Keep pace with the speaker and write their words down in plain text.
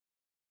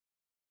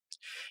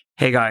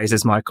Hey guys,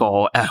 it's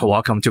Michael.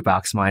 Welcome to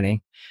Box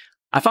Mining.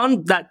 I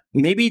found that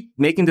maybe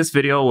making this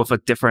video with a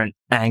different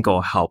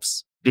angle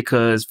helps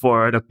because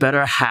for the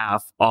better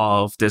half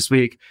of this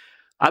week,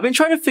 I've been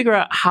trying to figure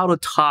out how to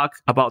talk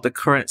about the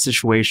current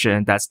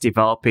situation that's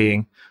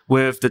developing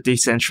with the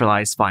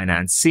decentralized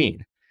finance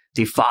scene.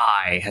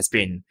 DeFi has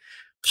been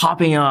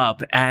popping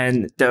up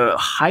and the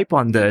hype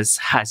on this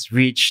has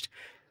reached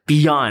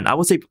beyond, I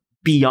would say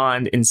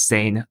beyond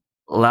insane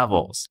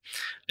levels.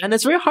 And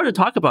it's very hard to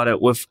talk about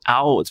it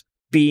without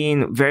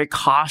being very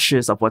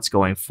cautious of what's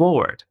going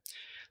forward.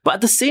 But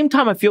at the same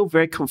time, I feel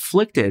very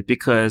conflicted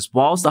because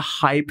whilst the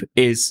hype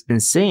is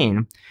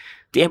insane,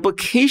 the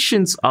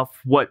implications of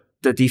what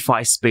the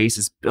DeFi space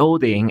is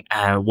building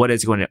and what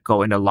is going to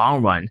go in the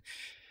long run,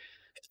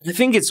 I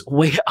think it's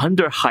way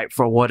underhyped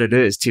for what it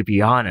is, to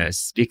be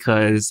honest,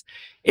 because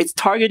it's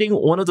targeting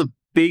one of the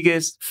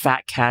biggest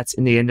fat cats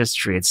in the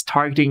industry. It's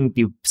targeting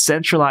the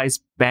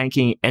centralized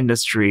banking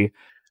industry.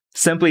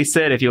 Simply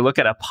said, if you look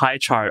at a pie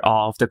chart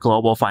of the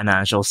global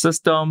financial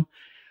system,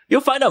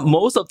 you'll find out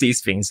most of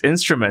these things: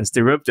 instruments,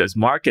 derivatives,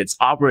 markets,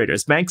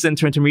 operators, banks,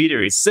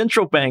 intermediaries,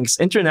 central banks,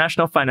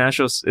 international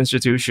financial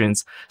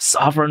institutions,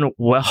 sovereign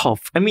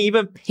wealth.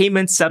 Even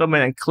payment,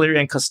 settlement, and clearing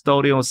and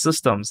custodial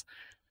systems.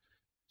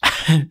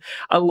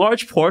 A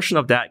large portion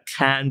of that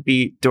can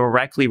be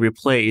directly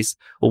replaced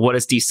with what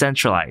is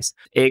decentralized.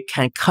 It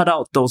can cut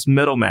out those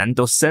middlemen,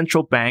 those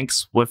central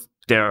banks with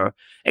their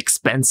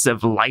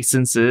expensive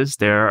licenses,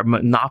 their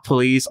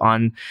monopolies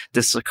on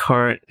this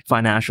current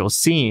financial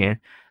scene,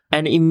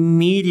 and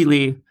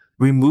immediately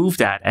remove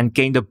that and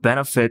gain the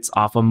benefits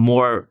of a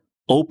more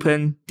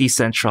open,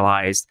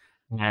 decentralized,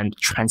 and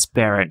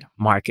transparent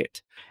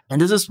market. And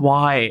this is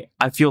why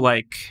I feel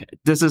like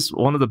this is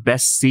one of the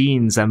best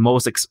scenes and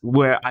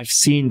where I've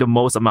seen the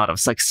most amount of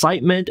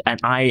excitement, and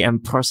I am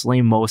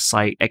personally most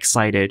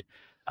excited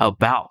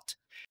about.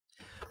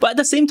 But at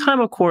the same time,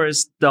 of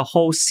course, the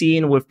whole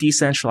scene with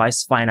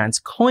decentralized finance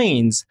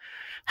coins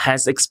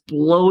has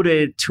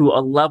exploded to a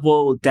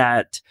level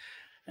that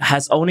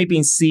has only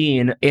been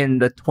seen in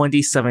the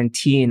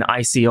 2017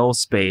 ICO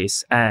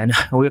space. And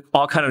we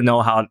all kind of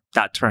know how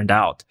that turned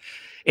out.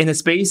 In the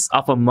space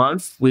of a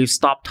month, we've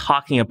stopped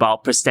talking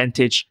about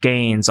percentage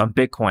gains on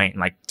Bitcoin,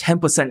 like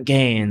 10%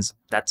 gains.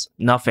 That's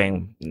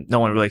nothing. No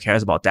one really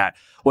cares about that.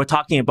 We're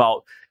talking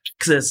about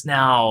X's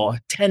now,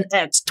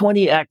 10x,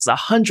 20x,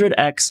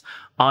 100x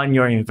on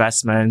your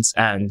investments.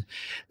 And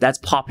that's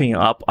popping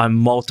up on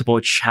multiple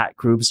chat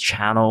groups,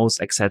 channels,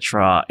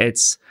 etc.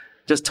 It's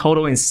just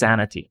total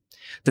insanity.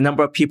 The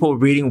number of people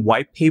reading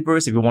white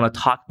papers, if you want to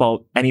talk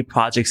about any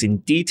projects in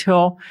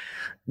detail,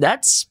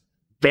 that's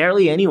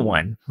barely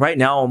anyone. Right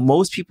now,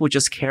 most people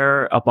just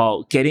care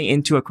about getting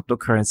into a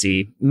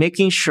cryptocurrency,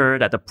 making sure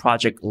that the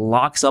project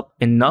locks up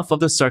enough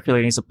of the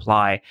circulating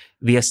supply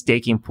via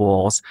staking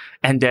pools,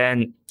 and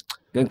then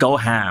go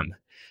ham.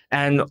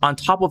 And on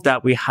top of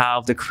that, we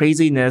have the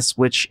craziness,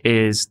 which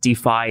is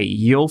DeFi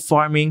yield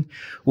farming,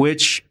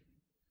 which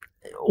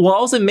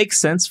whilst it makes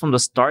sense from the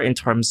start in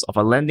terms of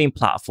a lending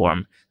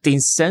platform, the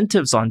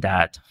incentives on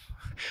that,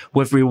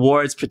 with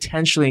rewards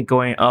potentially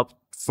going up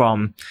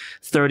from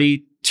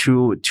 30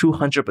 to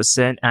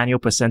 200% annual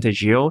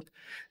percentage yield,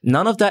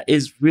 none of that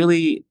is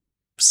really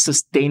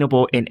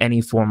sustainable in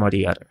any form or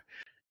the other.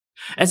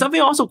 And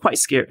something also quite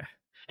scary.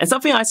 And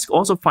something I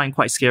also find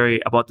quite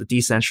scary about the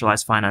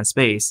decentralized finance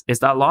space is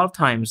that a lot of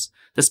times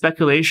the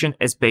speculation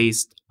is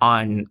based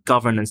on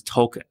governance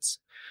tokens.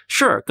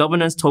 Sure,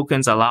 governance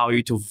tokens allow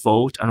you to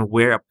vote on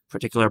where a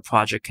particular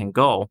project can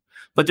go,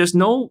 but there's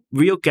no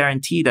real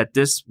guarantee that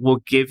this will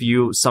give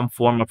you some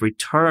form of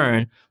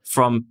return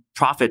from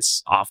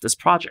profits of this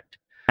project.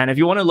 And if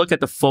you want to look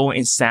at the full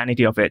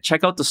insanity of it,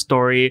 check out the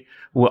story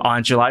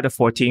on July the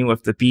 14th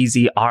with the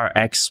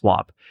BZRX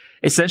swap.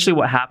 Essentially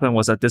what happened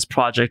was that this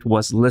project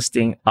was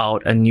listing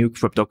out a new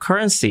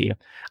cryptocurrency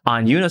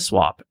on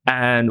Uniswap.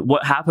 And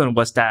what happened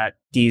was that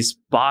these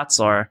bots,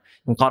 or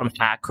you can call them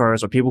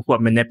hackers or people who are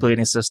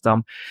manipulating the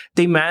system,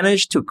 they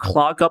managed to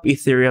clog up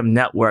Ethereum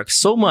network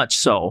so much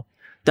so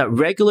that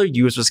regular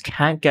users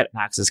can't get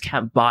access,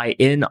 can't buy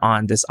in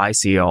on this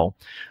ICO.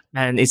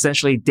 And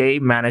essentially, they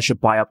managed to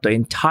buy up the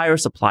entire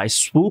supply,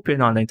 swoop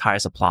in on the entire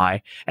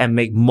supply, and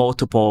make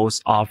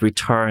multiples of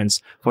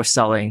returns for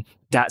selling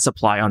that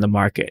supply on the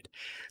market.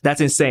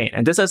 That's insane.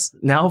 And this has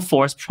now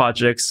forced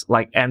projects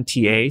like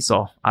MTA,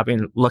 so I've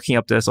been looking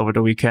up this over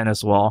the weekend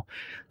as well,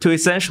 to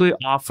essentially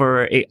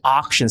offer a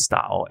auction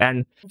style.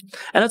 And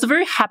it's a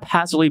very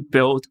haphazardly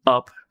built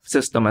up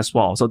system as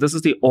well. So this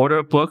is the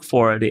order book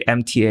for the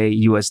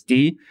MTA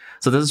USD.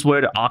 So this is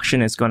where the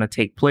auction is going to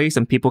take place,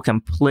 and people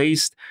can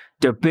place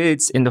their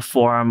bids in the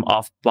form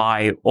of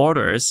buy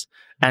orders.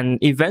 And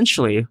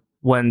eventually,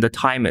 when the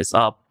time is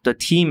up, the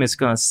team is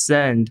going to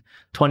send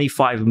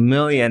 25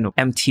 million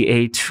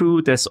MTA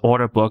to this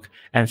order book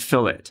and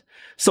fill it.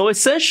 So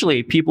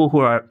essentially, people who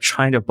are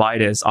trying to buy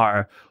this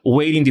are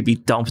waiting to be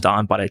dumped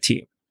on by the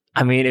team.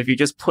 I mean, if you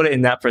just put it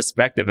in that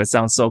perspective, it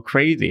sounds so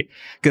crazy.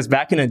 Because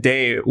back in the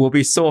day, we'll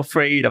be so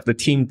afraid of the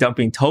team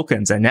dumping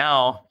tokens. And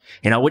now,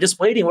 we're just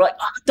waiting. We're like,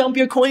 oh, dump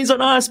your coins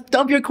on us.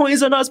 Dump your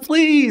coins on us,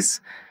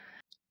 please.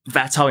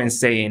 That's how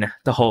insane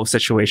the whole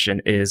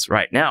situation is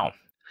right now.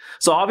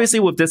 So obviously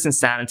with this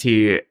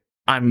insanity,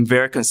 I'm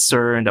very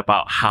concerned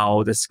about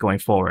how this is going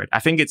forward. I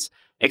think it's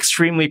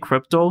extremely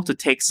crypto to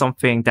take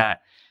something that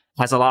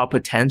has a lot of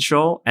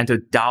potential and to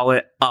dial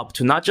it up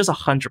to not just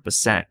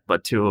 100%,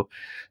 but to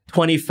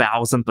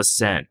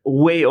 20,000%,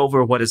 way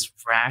over what is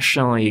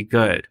rationally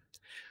good.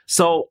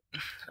 So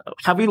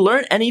have we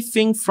learned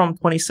anything from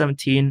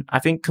 2017? I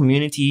think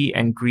community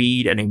and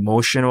greed and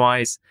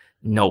emotion-wise,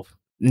 nope,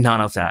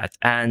 none of that.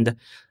 And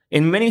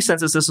in many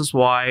senses, this is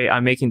why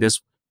I'm making this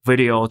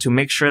video, to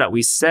make sure that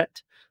we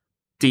set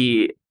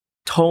the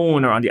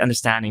tone or on the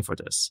understanding for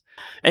this.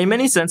 And in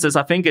many senses,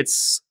 I think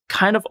it's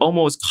kind of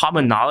almost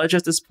common knowledge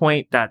at this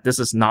point that this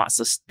is not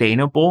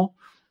sustainable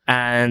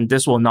and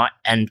this will not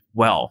end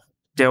well.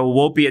 There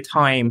will be a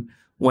time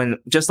when,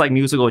 just like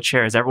musical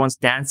chairs, everyone's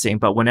dancing,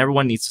 but when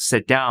everyone needs to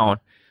sit down,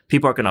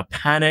 people are going to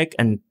panic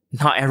and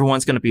not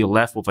everyone's going to be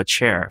left with a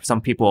chair.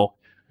 Some people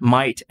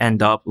might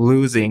end up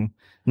losing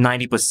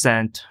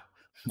 90%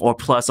 or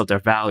plus of their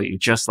value,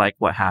 just like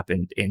what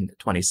happened in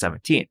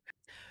 2017.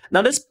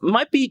 Now, this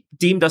might be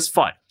deemed as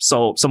FUD.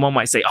 So someone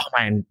might say, oh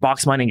man,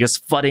 box mining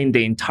just flooding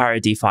the entire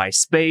DeFi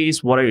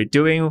space. What are you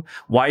doing?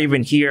 Why are you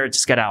even here?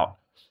 Just get out.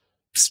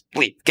 Just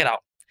please, get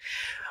out.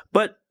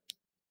 But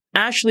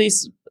actually,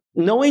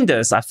 knowing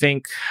this, I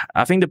think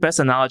the best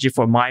analogy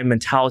for my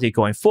mentality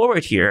going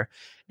forward here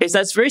is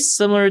that it's very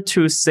similar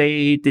to,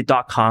 say, the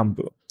dot-com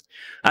boom.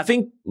 I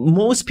think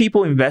most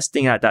people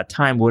investing at that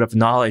time would have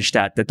acknowledged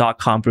that the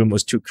dot-com boom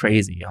was too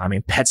crazy. I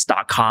mean,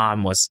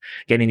 pets.com was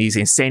getting these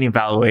insane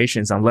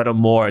evaluations on little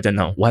more than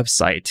a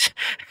website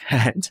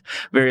and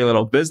very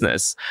little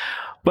business.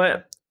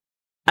 But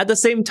at the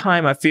same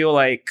time, I feel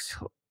like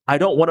I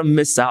don't want to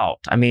miss out.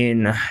 I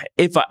mean,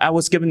 if I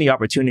was given the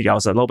opportunity, I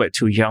was a little bit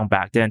too young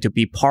back then to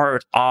be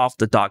part of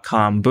the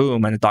dot-com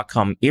boom and the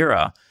dot-com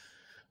era.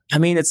 I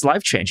mean, it's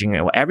life-changing.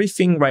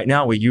 Everything right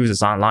now we use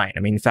is online.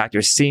 I mean, in fact,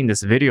 you're seeing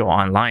this video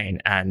online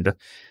and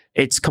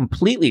it's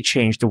completely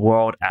changed the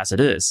world as it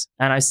is.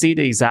 And I see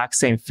the exact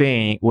same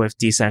thing with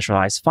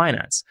decentralized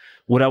finance.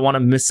 Would I want to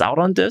miss out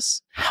on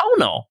this? Hell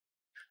no.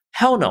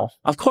 Hell no.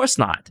 Of course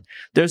not.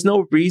 There's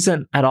no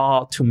reason at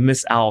all to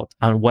miss out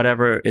on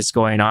whatever is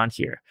going on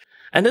here.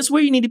 And this is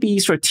where you need to be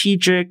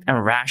strategic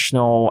and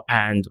rational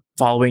and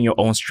following your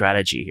own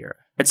strategy here.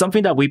 It's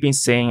something that we've been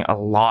saying a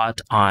lot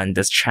on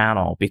this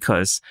channel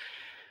because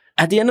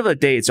at the end of the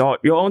day, it's all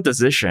your own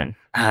decision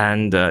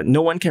and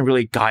no one can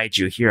really guide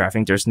you here. I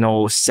think there's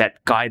no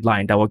set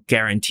guideline that will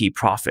guarantee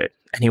profit.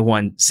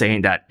 Anyone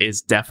saying that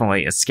is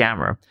definitely a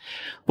scammer.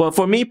 But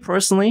for me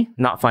personally,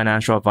 not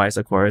financial advice,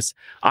 of course,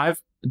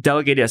 I've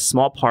delegated a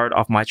small part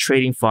of my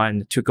trading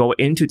fund to go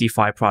into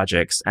DeFi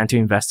projects and to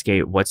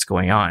investigate what's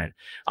going on.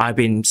 I've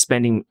been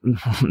spending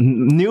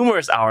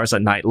numerous hours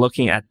at night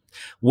looking at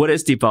what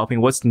is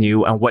developing, what's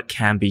new, and what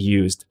can be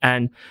used.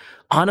 And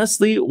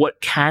honestly,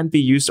 what can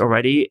be used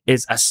already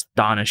is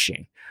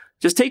astonishing.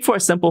 Just take for a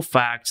simple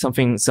fact,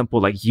 something simple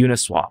like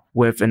Uniswap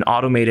with an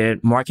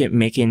automated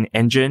market-making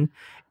engine.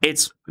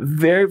 It's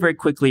very, very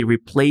quickly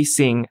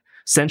replacing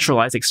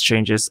centralized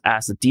exchanges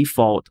as the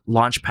default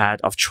launchpad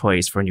of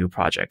choice for new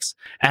projects.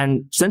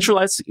 And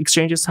centralized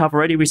exchanges have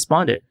already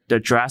responded. They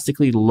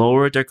drastically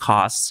lowered their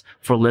costs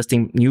for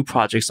listing new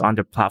projects on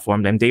their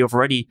platform, and they've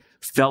already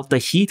felt the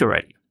heat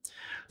already.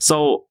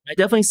 So I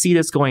definitely see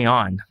this going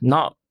on,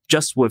 not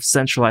just with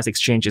centralized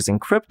exchanges in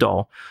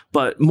crypto,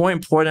 but more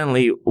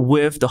importantly,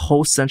 with the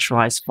whole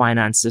centralized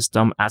finance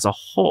system as a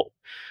whole.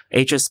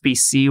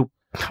 HSBC,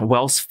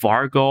 Wells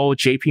Fargo,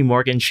 JP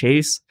Morgan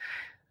Chase,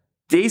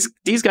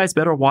 these guys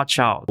better watch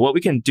out. What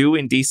we can do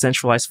in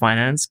decentralized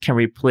finance can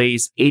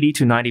replace 80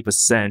 to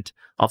 90%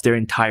 of their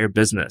entire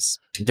business,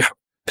 their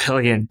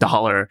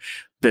billion-dollar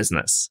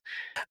business.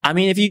 I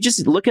mean, if you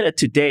just look at it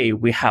today,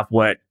 we have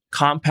what?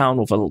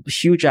 Compound with a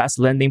huge ass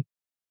lending,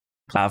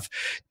 have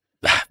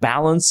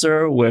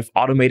Balancer with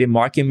automated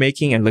market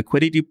making and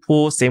liquidity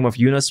pool. Same with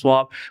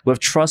Uniswap,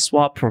 with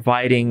TrustSwap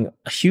providing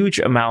huge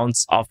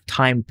amounts of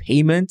time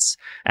payments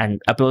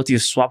and ability to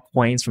swap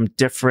coins from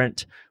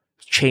different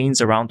chains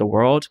around the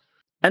world.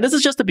 And this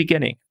is just the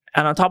beginning.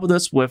 And on top of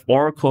this, with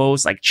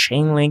oracles like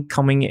Chainlink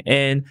coming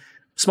in,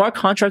 smart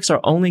contracts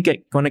are only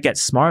going to get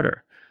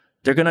smarter.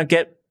 They're going to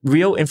get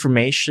real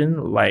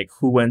information like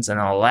who wins an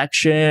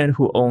election,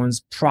 who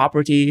owns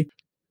property.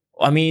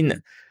 I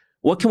mean,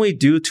 what can we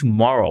do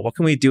tomorrow? What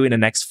can we do in the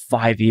next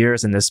 5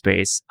 years in this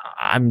space?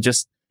 I'm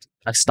just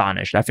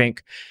astonished. I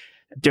think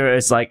there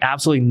is like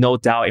absolutely no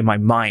doubt in my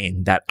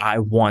mind that I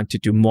want to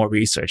do more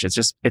research.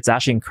 It's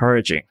actually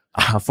encouraging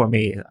for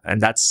me. And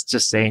that's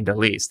just saying the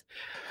least.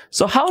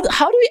 So how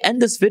do we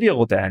end this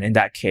video then in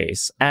that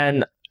case?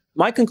 And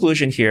my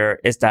conclusion here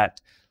is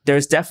that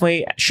there's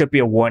definitely should be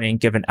a warning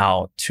given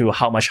out to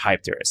how much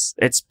hype there is.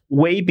 It's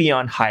way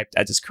beyond hyped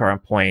at this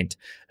current point.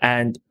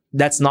 And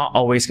that's not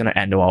always going to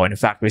end well. And in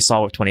fact, we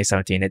saw with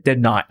 2017, it did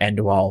not end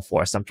well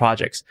for some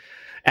projects.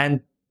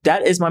 And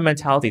that is my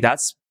mentality.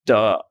 That's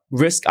the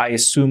risk I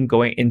assume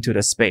going into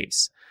the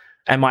space.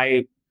 Am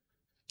I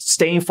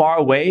staying far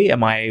away?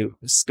 Am I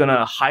going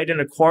to hide in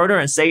a corner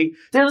and say,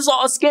 this is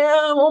all a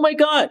scam? Oh my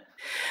God.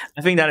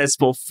 I think that is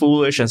both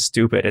foolish and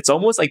stupid. It's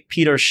almost like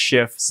Peter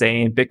Schiff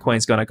saying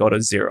Bitcoin's going to go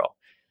to zero.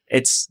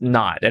 It's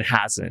not. It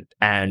hasn't.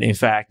 And in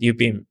fact, you've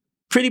been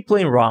pretty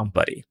plain wrong,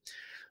 buddy.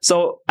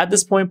 So at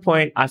this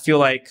point, I feel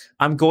like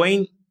I'm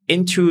going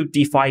into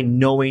DeFi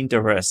knowing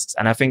the risks.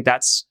 And I think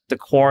that's the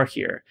core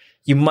here.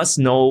 You must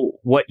know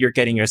what you're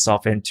getting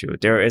yourself into.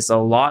 There is a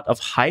lot of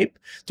hype.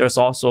 There's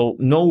also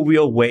no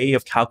real way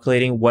of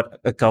calculating what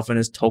a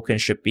governance token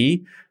should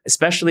be,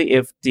 especially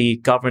if the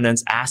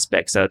governance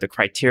aspects of the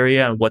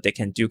criteria and what they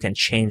can do can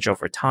change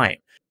over time.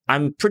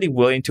 I'm pretty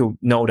willing to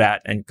know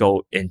that and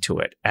go into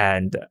it.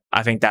 And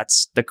I think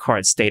that's the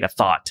current state of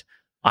thought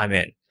I'm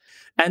in.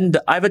 And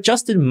I've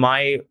adjusted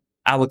my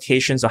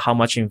allocations of how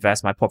much to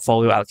invest, my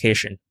portfolio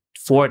allocation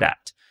for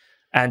that.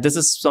 And this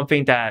is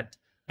something that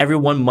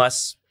everyone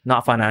must,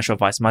 not financial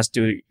advice, must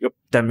do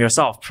them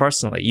yourself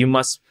personally. You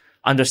must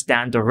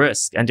understand the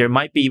risk. And there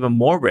might be even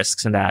more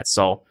risks in that.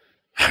 So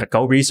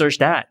go research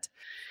that.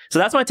 So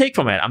that's my take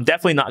from it. I'm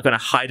definitely not going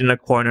to hide in a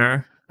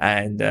corner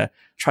and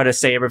try to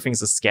say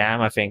everything's a scam.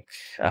 I think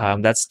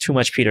that's too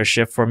much Peter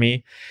Schiff for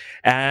me.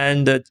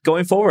 And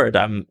going forward,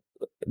 I'm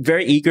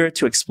very eager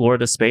to explore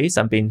the space.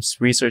 I've been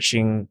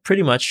researching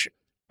pretty much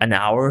an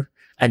hour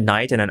at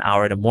night and an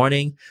hour in the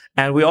morning.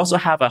 And we also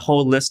have a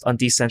whole list on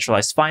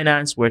decentralized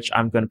finance, which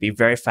I'm going to be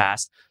very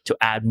fast to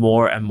add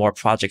more and more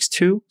projects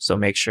to. So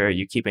make sure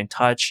you keep in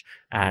touch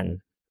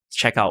and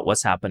check out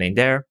what's happening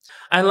there.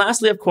 And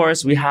lastly, of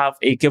course, we have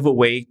a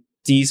giveaway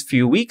these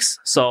few weeks.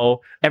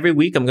 So every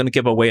week I'm going to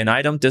give away an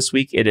item. This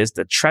week it is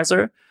the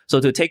Trezor. So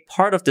to take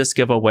part of this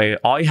giveaway,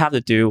 all you have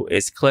to do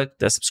is click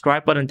the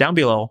subscribe button down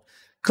below,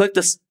 click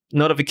the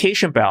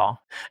notification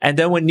bell, and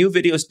then when new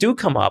videos do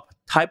come up,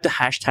 type the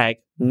hashtag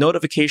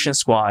notification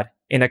squad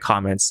in the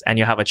comments and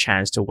you'll have a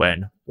chance to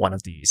win one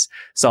of these.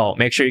 So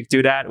make sure you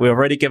do that. We've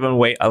already given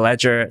away a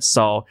ledger.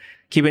 So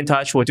keep in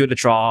touch. We'll do the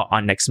draw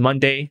on next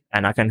Monday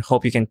and I can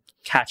hope you can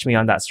catch me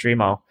on that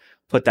stream. I'll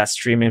put that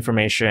stream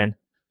information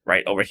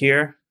right over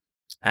here.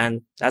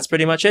 And that's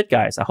pretty much it,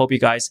 guys. I hope you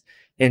guys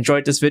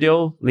enjoyed this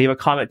video. Leave a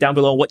comment down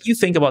below what you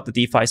think about the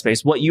DeFi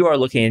space, what you are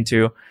looking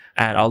into,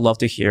 and I'd love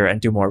to hear and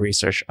do more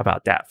research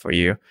about that for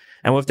you.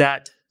 And with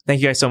that,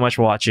 thank you guys so much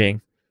for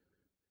watching.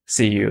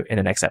 See you in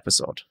the next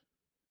episode.